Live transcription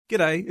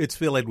G'day, it's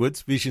Phil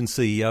Edwards, Vision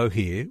CEO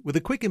here, with a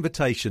quick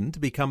invitation to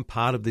become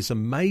part of this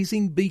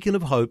amazing beacon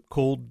of hope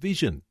called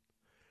Vision.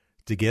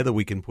 Together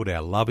we can put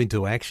our love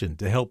into action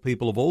to help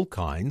people of all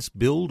kinds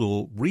build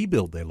or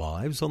rebuild their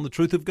lives on the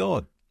truth of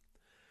God.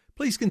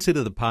 Please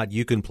consider the part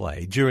you can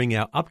play during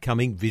our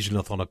upcoming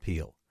Visionathon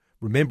appeal,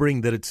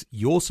 remembering that it's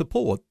your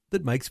support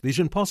that makes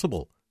Vision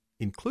possible,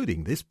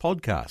 including this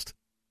podcast.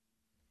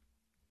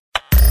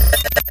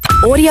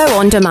 Audio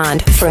on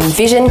demand from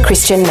Vision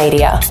Christian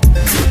Media.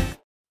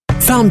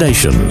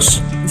 Foundations.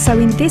 So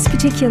in this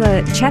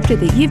particular chapter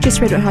that you've just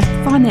read, I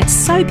find that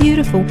so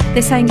beautiful.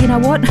 They're saying, you know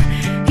what,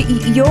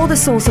 you're the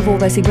source of all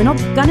those things. We're not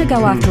going to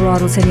go after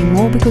idols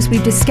anymore because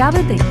we've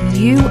discovered that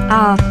you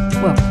are,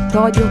 well,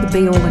 God, you're the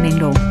be-all and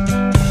end-all.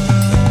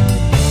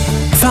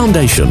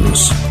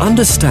 Foundations.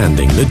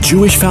 Understanding the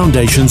Jewish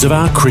foundations of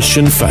our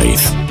Christian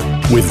faith.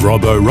 With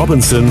Robbo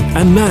Robinson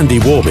and Mandy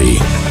Warby.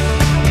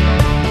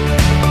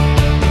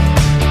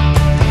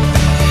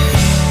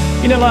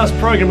 In our last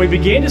program, we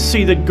began to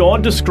see that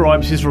God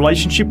describes his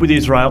relationship with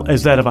Israel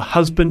as that of a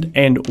husband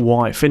and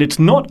wife. And it's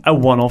not a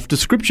one-off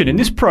description. In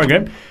this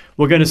program,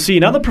 we're going to see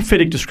another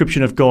prophetic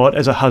description of God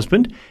as a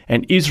husband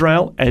and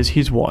Israel as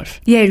his wife.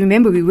 Yeah,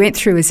 remember we went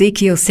through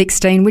Ezekiel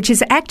 16, which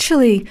is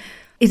actually,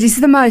 it is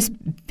the most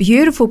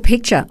beautiful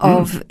picture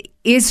of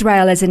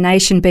Israel as a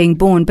nation being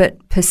born,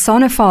 but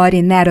personified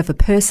in that of a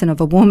person,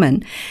 of a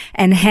woman,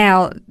 and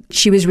how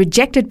she was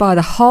rejected by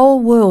the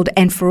whole world,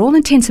 and for all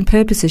intents and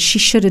purposes, she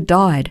should have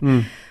died.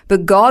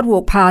 But God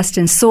walked past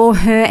and saw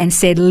her and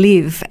said,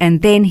 live.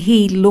 And then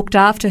he looked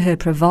after her,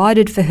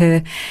 provided for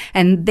her.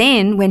 And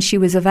then when she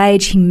was of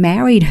age, he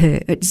married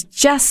her. It's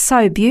just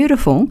so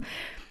beautiful.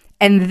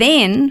 And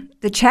then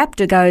the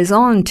chapter goes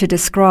on to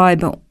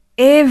describe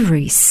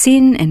every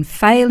sin and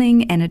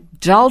failing and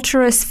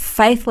adulterous,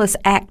 faithless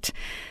act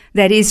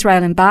that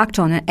Israel embarked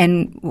on.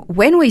 And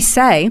when we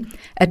say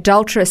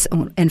adulterous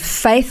and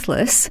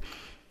faithless,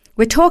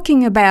 we're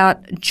talking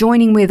about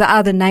joining with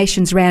other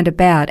nations round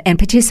about and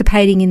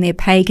participating in their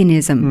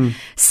paganism,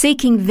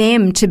 seeking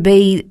them to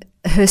be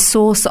her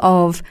source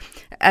of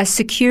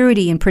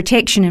security and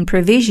protection and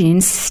provision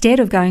instead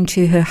of going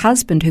to her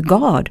husband, her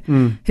God,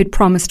 who'd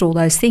promised all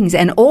those things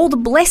and all the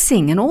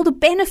blessing and all the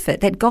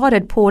benefit that God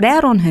had poured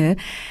out on her,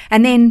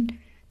 and then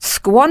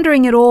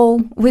squandering it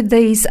all with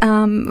these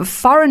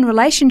foreign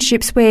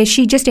relationships where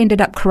she just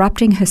ended up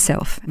corrupting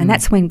herself. And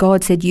that's when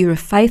God said, you're a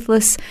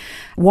faithless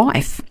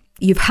wife.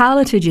 You've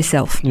harloted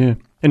yourself. Yeah.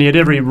 And he had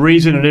every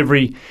reason and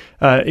every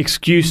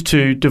excuse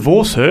to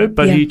divorce her,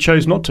 but he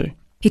chose not to.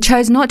 He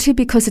chose not to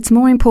because it's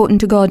more important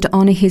to God to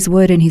honour his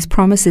word and his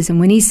promises. And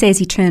when he says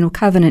eternal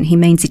covenant, he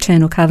means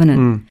eternal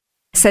covenant.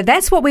 So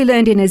that's what we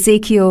learned in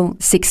Ezekiel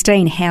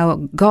 16,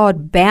 how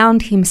God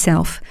bound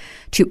himself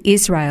to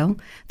Israel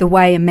the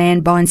way a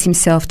man binds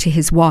himself to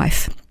his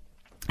wife.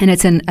 And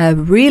it's a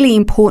really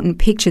important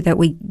picture that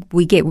we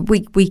get.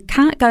 We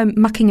can't go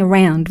mucking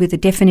around with the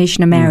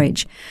definition of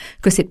marriage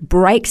because it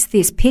breaks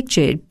this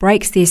picture. It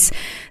breaks this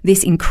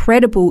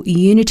incredible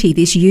unity,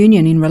 this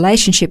union in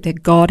relationship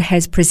that God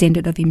has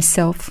presented of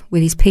himself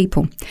with his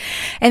people.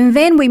 And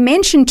then we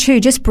mentioned too,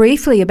 just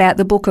briefly, about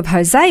the book of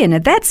Hosea. Now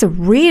that's a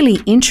really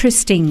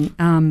interesting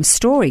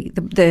story.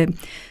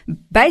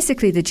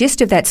 Basically the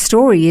gist of that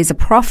story is a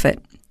prophet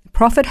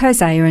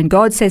Hosea, and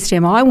God says to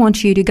him, I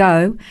want you to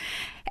go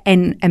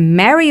and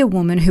marry a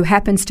woman who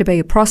happens to be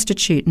a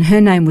prostitute, and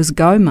her name was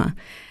Gomer.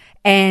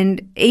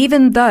 And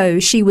even though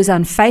she was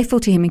unfaithful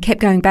to him and kept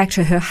going back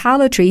to her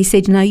harlotry, he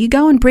said, no, you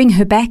go and bring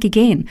her back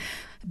again.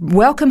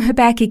 Welcome her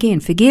back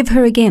again. Forgive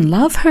her again.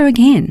 Love her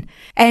again.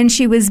 And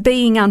she was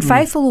being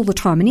unfaithful all the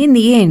time. And in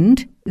the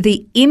end,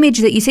 the image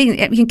that you see,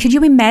 could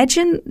you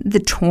imagine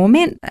the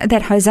torment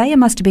that Hosea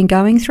must have been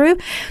going through?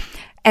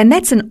 And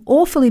that's an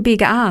awfully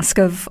big ask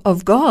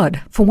of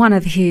God for one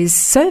of his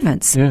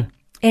servants. Yeah.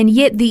 And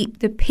yet the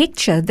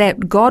picture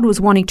that God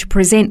was wanting to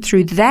present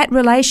through that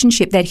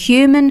relationship, that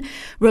human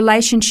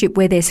relationship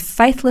where there's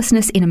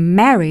faithlessness in a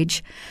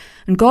marriage,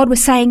 and God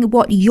was saying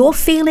what you're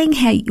feeling,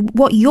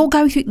 what you're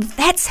going through,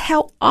 that's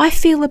how I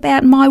feel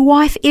about my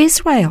wife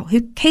Israel,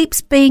 who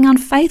keeps being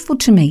unfaithful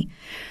to me.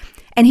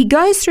 And he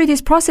goes through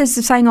this process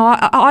of saying,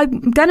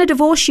 I'm going to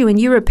divorce you and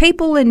you're a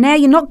people and now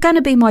you're not going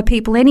to be my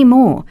people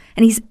anymore.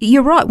 And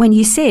you're right when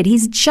you said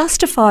he's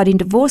justified in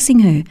divorcing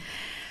her.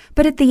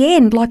 But at the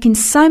end, like in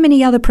so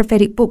many other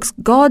prophetic books,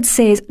 God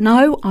says,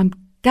 no, I'm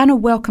going to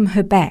welcome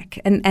her back.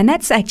 And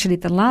that's actually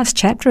the last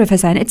chapter of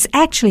Hosea. It's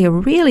actually a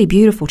really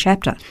beautiful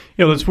chapter.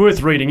 Yeah, well, it's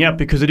worth reading out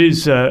because it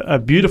is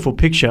a beautiful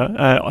picture.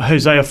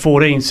 Hosea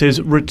 14 says,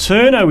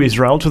 Return, O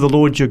Israel, to the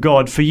Lord your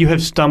God, for you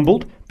have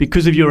stumbled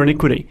because of your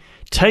iniquity.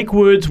 Take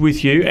words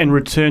with you and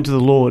return to the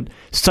Lord.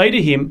 Say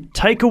to him,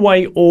 take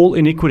away all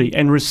iniquity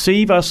and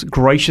receive us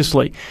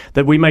graciously,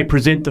 that we may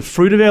present the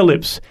fruit of our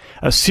lips.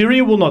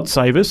 Assyria will not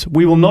save us.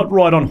 We will not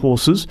ride on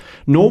horses,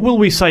 nor will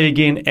we say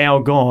again,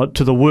 our God,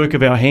 to the work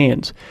of our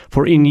hands.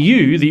 For in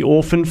you the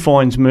orphan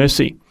finds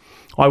mercy.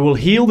 I will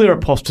heal their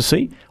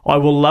apostasy. I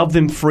will love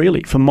them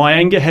freely, for my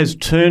anger has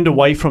turned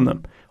away from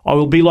them. I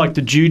will be like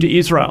the dew to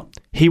Israel.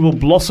 He will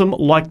blossom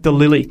like the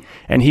lily,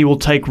 and he will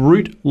take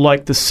root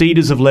like the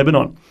cedars of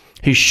Lebanon.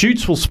 His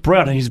shoots will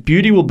sprout, and his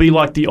beauty will be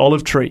like the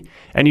olive tree,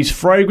 and his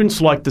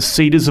fragrance like the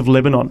cedars of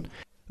Lebanon.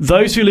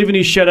 Those who live in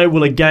his shadow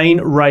will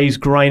again raise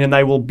grain, and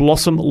they will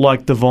blossom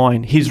like the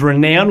vine. His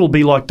renown will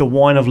be like the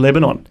wine of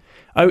Lebanon.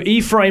 O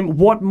Ephraim,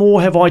 what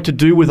more have I to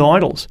do with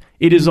idols?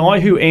 It is I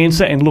who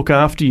answer and look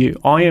after you.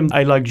 I am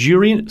a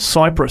luxuriant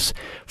cypress.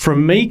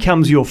 From me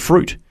comes your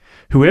fruit.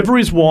 Whoever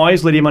is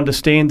wise, let him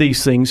understand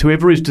these things.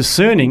 Whoever is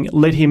discerning,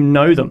 let him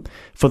know them.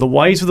 For the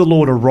ways of the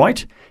Lord are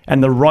right,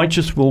 and the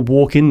righteous will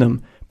walk in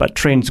them, but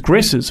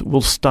transgressors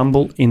will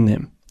stumble in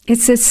them.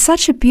 It's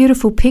such a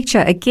beautiful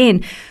picture.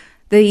 Again,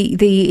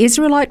 the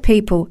Israelite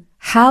people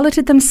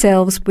harloted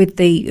themselves with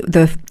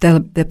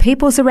the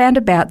peoples around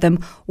about them,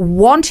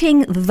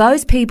 wanting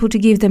those people to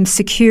give them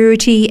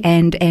security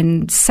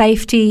and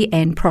safety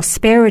and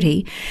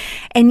prosperity,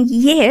 and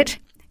yet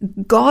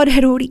God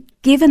had already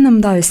given them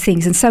those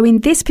things. And so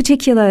in this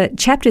particular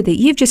chapter that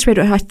you've just read,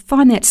 I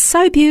find that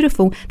so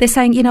beautiful. They're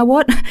saying, you know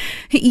what,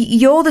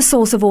 you're the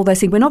source of all those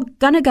things. We're not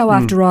going to go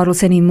after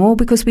idols anymore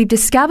because we've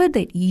discovered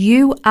that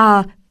you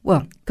are,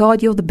 well,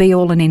 God, you're the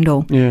be-all and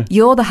end-all. Yeah.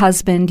 You're the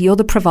husband, you're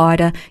the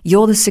provider,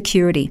 you're the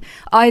security.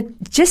 I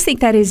just think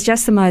that is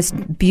just the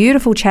most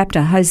beautiful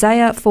chapter,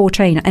 Hosea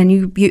 14. And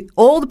you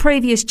all the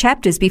previous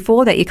chapters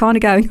before that, you're kind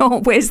of going,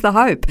 oh, where's the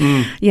hope?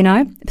 You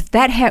know,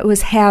 that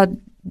was how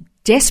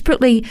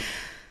desperately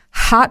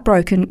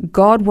heartbroken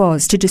God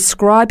was to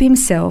describe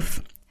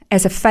himself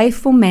as a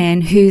faithful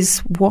man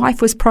whose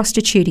wife was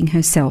prostituting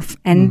herself.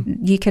 And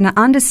you can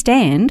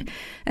understand,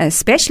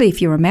 especially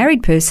if you're a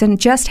married person,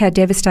 just how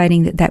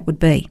devastating that would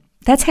be.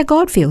 That's how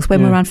God feels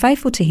when we're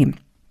unfaithful to him.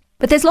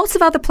 But there's lots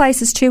of other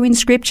places too in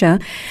Scripture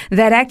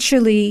that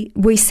actually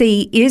we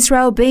see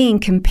Israel being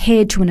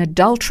compared to an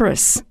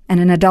adulteress and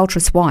an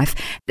adulterous wife.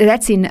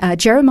 That's in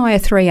Jeremiah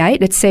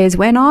 3:8. It says,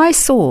 when I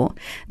saw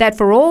that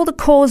for all the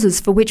causes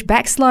for which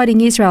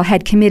backsliding Israel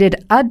had committed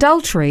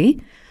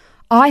adultery,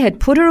 I had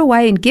put her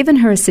away and given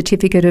her a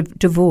certificate of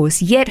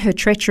divorce, yet her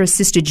treacherous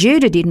sister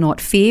Judah did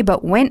not fear,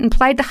 but went and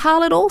played the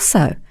harlot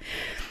also.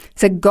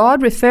 So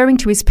God referring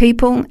to his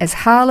people as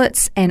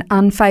harlots and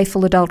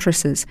unfaithful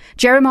adulteresses.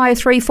 Jeremiah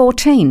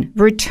 3:14,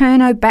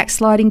 return, O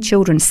backsliding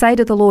children, say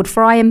to the Lord,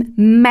 for I am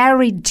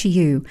married to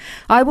you.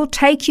 I will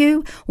take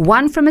you,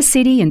 one from a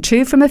city and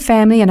two from a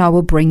family, and I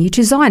will bring you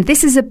to Zion.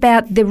 This is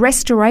about the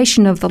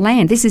restoration of the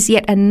land. This is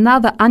yet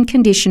another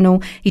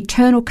unconditional,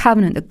 eternal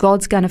covenant that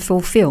God's going to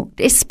fulfill,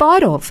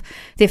 despite of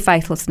their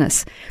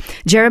faithlessness.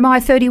 Jeremiah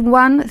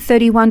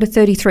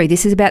 31:31-33,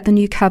 this is about the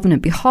new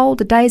covenant. Behold,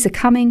 the days are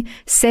coming,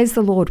 says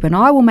the Lord, when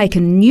I will make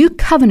a new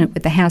covenant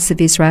with the house of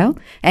Israel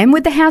and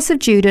with the house of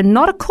Judah,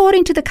 not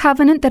according to the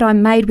covenant that I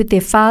made with their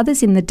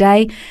fathers in the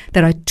day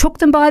that I took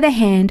them by the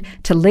hand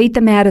to lead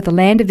them out of the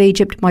land of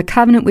Egypt, my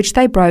covenant which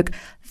they broke,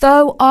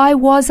 though I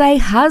was a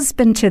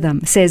husband to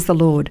them, says the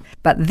Lord.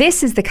 But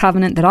this is the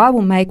covenant that I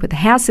will make with the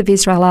house of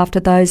Israel after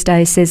those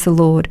days, says the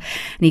Lord.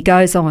 And he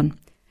goes on.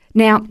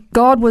 Now,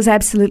 God was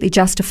absolutely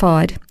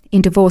justified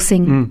in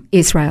divorcing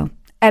Israel.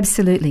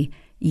 Absolutely.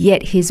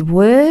 Yet his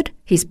word,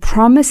 his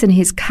promise and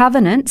his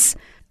covenants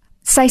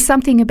say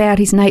something about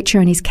his nature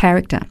and his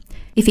character.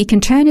 If he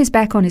can turn his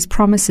back on his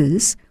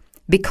promises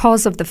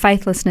because of the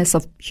faithlessness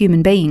of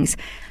human beings,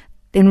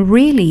 then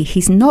really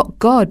he's not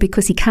God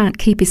because he can't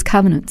keep his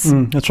covenants.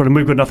 That's right, and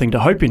we've got nothing to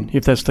hope in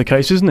if that's the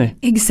case, isn't there?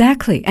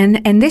 Exactly.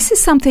 And this is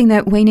something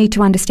that we need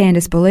to understand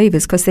as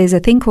believers, because there's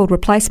a thing called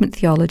replacement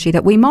theology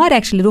that we might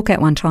actually look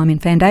at one time in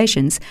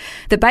Foundations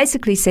that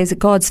basically says that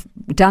God's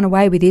done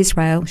away with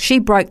Israel. She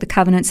broke the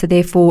covenant, so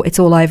therefore it's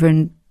all over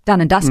and done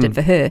and dusted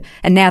for her,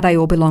 and now they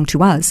all belong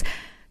to us.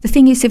 The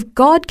thing is, if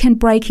God can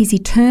break his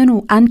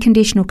eternal,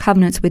 unconditional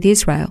covenants with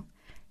Israel,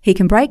 he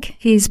can break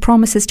his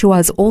promises to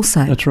us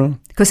also. That's right.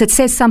 Because it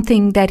says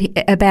something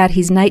about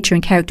his nature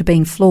and character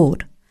being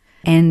flawed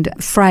and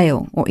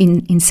frail or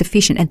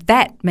insufficient, and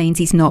that means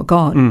he's not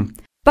God.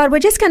 But we're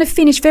just going to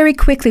finish very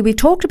quickly. We've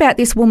talked about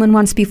this woman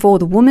once before,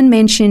 the woman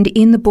mentioned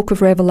in the book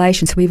of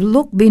Revelation. So we've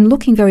been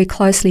looking very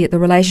closely at the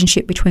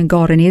relationship between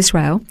God and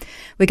Israel.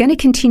 We're going to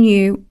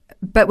continue,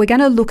 but we're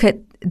going to look at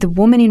the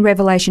woman in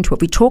Revelation 12.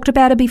 We talked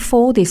about her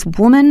before, this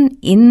woman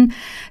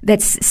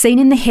that's seen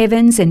in the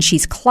heavens, and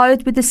she's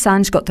clothed with the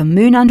sun. She's got the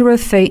moon under her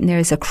feet, and there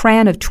is a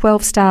crown of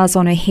 12 stars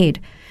on her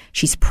head.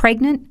 She's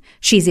pregnant.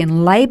 She's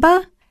in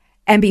labour.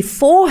 And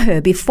before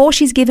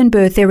she's given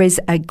birth, there is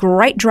a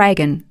great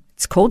dragon.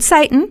 It's called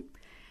Satan.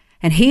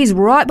 And he is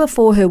right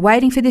before her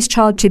waiting for this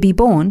child to be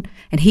born,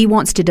 and he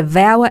wants to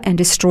devour and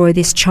destroy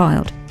this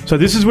child. So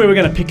this is where we're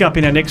going to pick up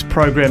in our next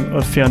program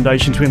of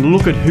Foundations. We're going to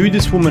look at who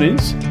this woman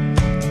is,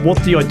 what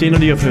the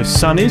identity of her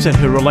son is and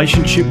her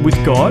relationship with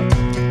God,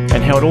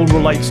 and how it all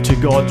relates to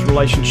God's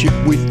relationship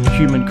with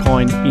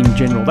humankind in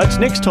general. That's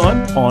next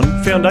time on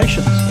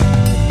Foundations.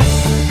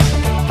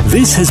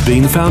 This has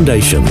been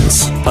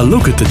Foundations, a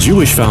look at the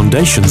Jewish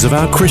foundations of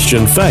our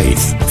Christian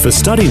faith. For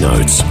study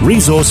notes,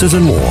 resources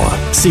and more,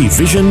 see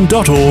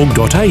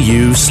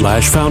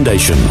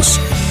vision.org.au/foundations.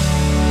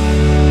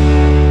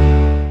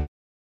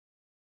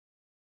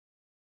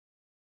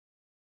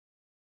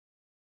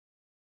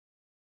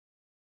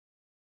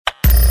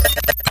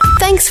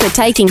 Thanks for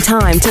taking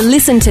time to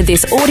listen to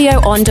this audio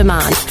on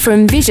demand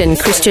from Vision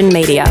Christian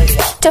Media.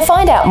 To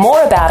find out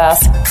more about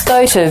us,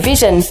 go to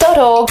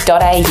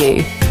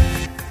vision.org.au.